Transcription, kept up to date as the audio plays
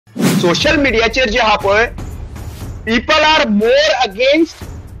Social मीडियाचेर जे आहा पळय, people are more against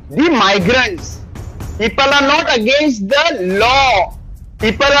the migrants. People are not against the law.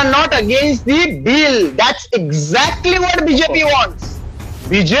 People are not against the bill. That's exactly what BJP wants.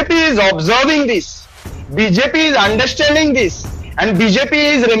 BJP is observing this. BJP is understanding this. And BJP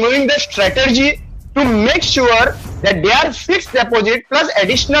is removing the strategy to make sure that they are fixed deposit plus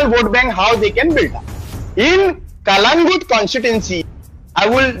additional vote bank how they can build up. In Kalangut constituency, I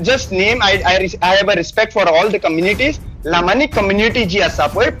will just name, I have a respect for all the communities. Lamani community ji asa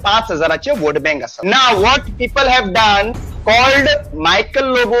poy 5,000 चे vote bank asa. Now what people have done called Michael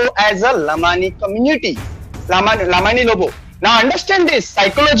Lobo as a Lamani community. Lamani Lobo. Now understand this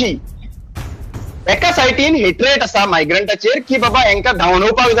psychology. एका साइडीन hatred असा मायग्रंटाचेर की बाबा यांका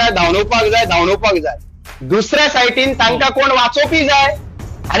धांवणोवपाक जाय. दुसऱ्या साइडीन तांकां कोण वाचोवपी जाय.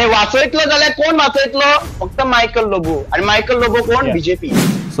 आणि वाचयतलो जाल्यार कोण वाचयतलो? फक्त मायकल लोबो. आणि मायकल लोबो कोण? BJP.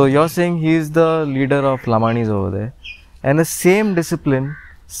 So you're saying he is the leader of Lamanis over there, and the same discipline,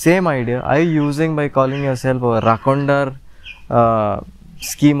 same idea, are you using by calling yourself a Rakondar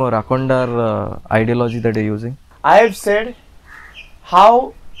scheme or Rakondar ideology that you're using? I have said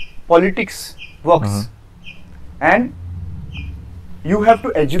how politics works, and you have to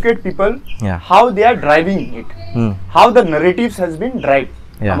educate people how they are driving it, how the narratives has been driven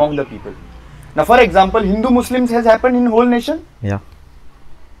among the people. Now, for example, Hindu Muslims has happened in whole nation.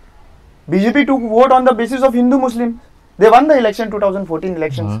 BJP took vote on the basis of Hindu Muslims. They won the election 2014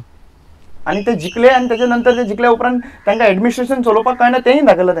 elections. आणि ते जिंकले आणि त्याच्यानंतर ते जिंकल्या उपरांत त्यांना administration चलोवपाक कळना तेही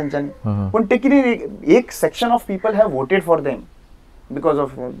दाखयला त्यांच्यानी. पण ते कितें एक section of people have voted for them because of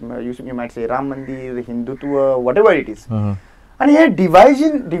you might say Ram Mandir, Hindutva, whatever it is. आणि हे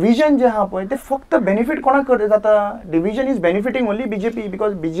division जे हा पळय ते फक्त बेनिफिट कोणाक जाता? Division is benefiting only BJP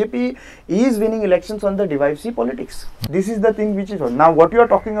because BJP is winning elections on the divisive politics. This is the thing which is now what you are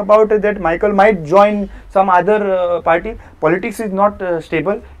talking about is that Michael might join some other party. Politics is not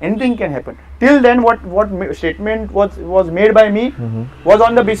stable. Anything can happen. Till then, what statement was made by me was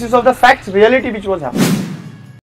on the basis of the facts, reality which was happening.